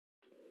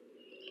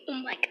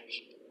Oh my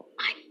gosh,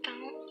 I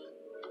found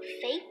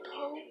fake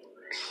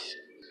pokes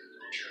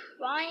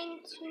trying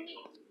to,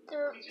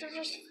 they're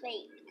just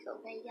fake,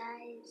 okay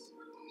guys?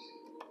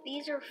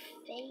 These are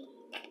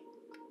fake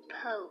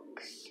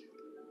pokes.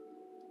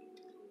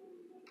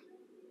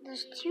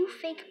 There's 2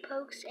 fake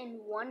pokes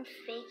and 1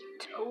 fake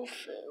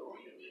tofu,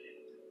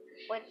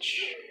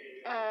 which,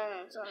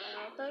 is on the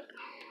notebook,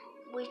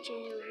 which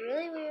is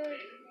really weird.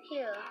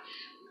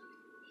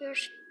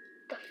 Here's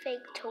the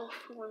fake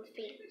tofu and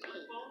fake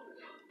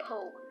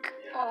poke.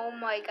 Oh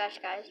my gosh,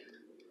 guys.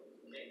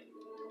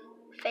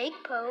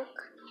 Fake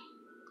poke,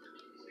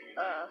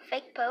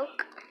 fake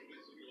poke,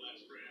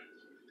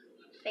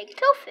 fake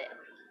tofu.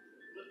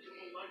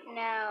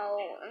 Now,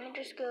 let me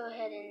just go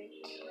ahead and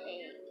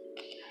take,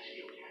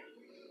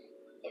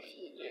 if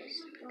you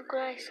just, look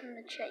guys in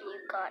the chat,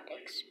 you got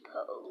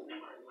exposed.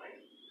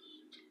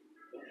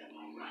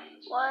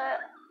 What?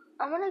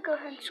 I'm gonna go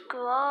ahead and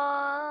scroll.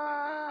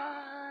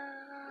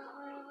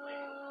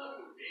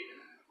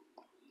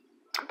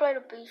 Play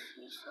the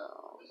beefy,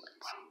 so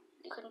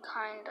you can you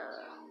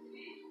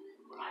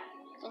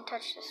can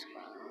touch the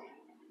screen.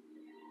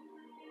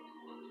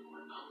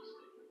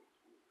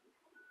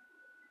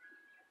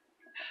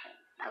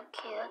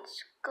 Okay,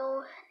 let's go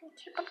and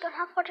keep on going.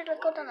 How far did I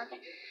go down?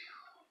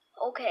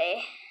 Okay.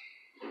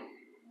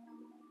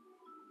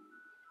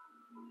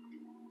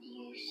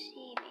 You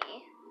see me.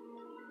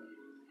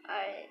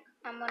 Alright,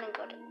 I'm gonna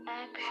go to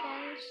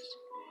actions,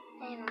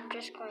 and I'm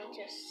just going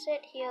to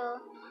sit here.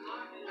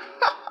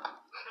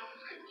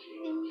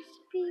 These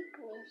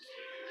people.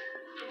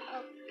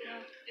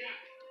 Okay.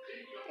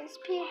 These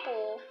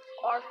people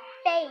are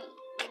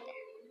fake.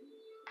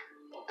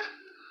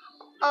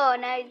 Oh,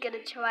 now he's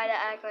gonna try to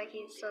act like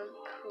he's so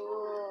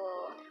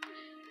cool.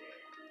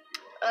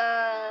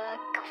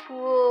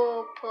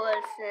 Cool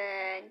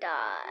person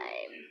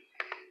time.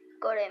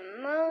 Go to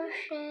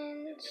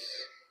emotions.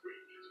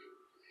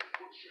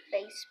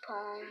 Face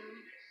palm.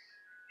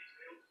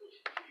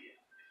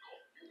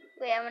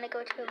 Wait, I'm gonna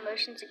go to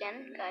emotions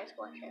again. Guys,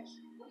 watch this.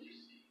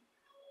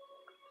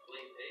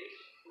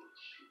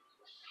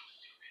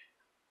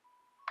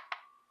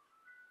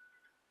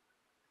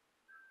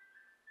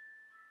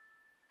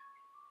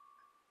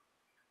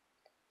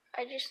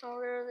 I just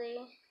literally,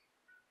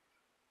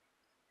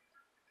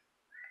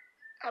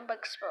 I'm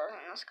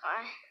exposing this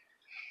guy.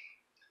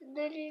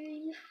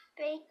 Literally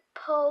fake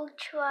Poe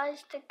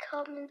tries to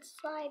come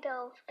inside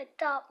of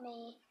Adopt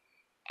Me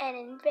and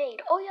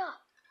invade. Oh yeah,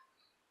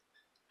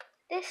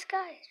 this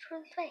guy is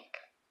really fake.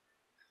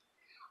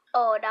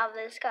 Oh, now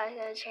this guy's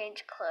gonna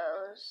change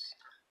clothes.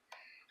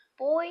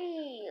 Boy,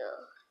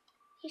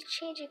 he's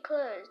changing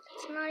clothes.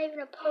 It's not even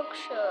a poke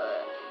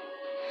shirt.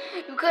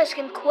 You guys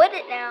can quit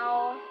it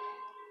now.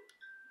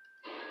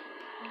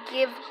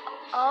 Give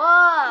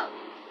up.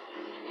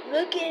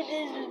 Look at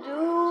this dude.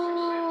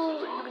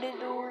 Look at this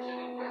dude. Oh,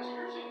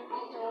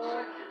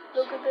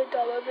 look at the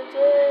top of his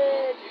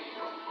head.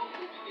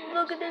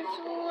 Look at his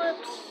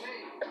lips.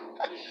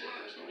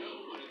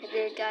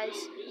 Dude, guys,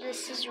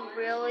 this is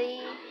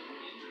really...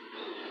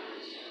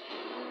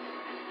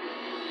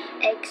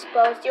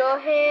 Expose your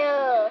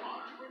hair.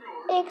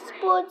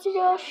 Expose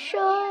your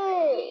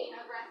shirt.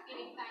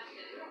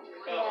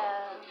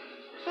 Yeah.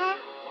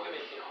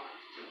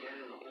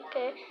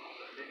 Okay.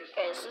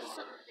 Guys, this is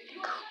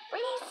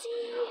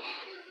crazy.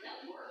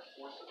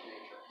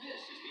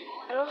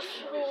 And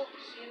also,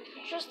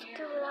 just to give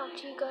it out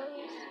to you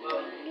guys,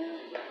 the new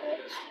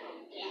pets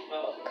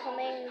are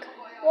coming.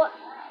 What?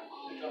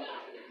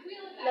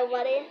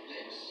 Nobody?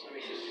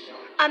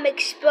 I'm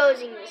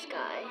exposing this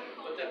guy.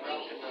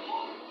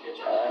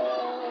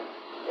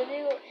 The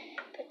new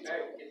pets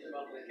are...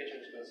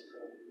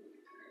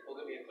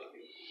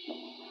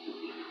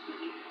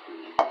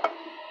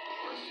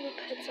 New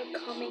pets are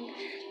coming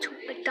to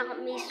Adopt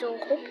Me, so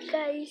hope you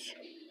guys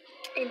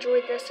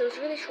enjoyed this. It was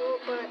really short,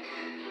 but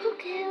who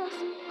cares?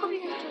 Hope you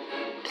guys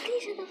enjoyed.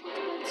 Please hit the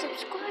thumbs up,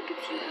 subscribe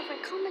if you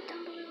haven't, comment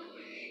down below,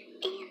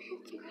 and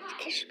hit the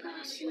notification bell.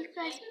 I'll see you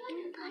guys in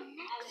the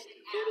next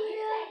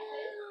video.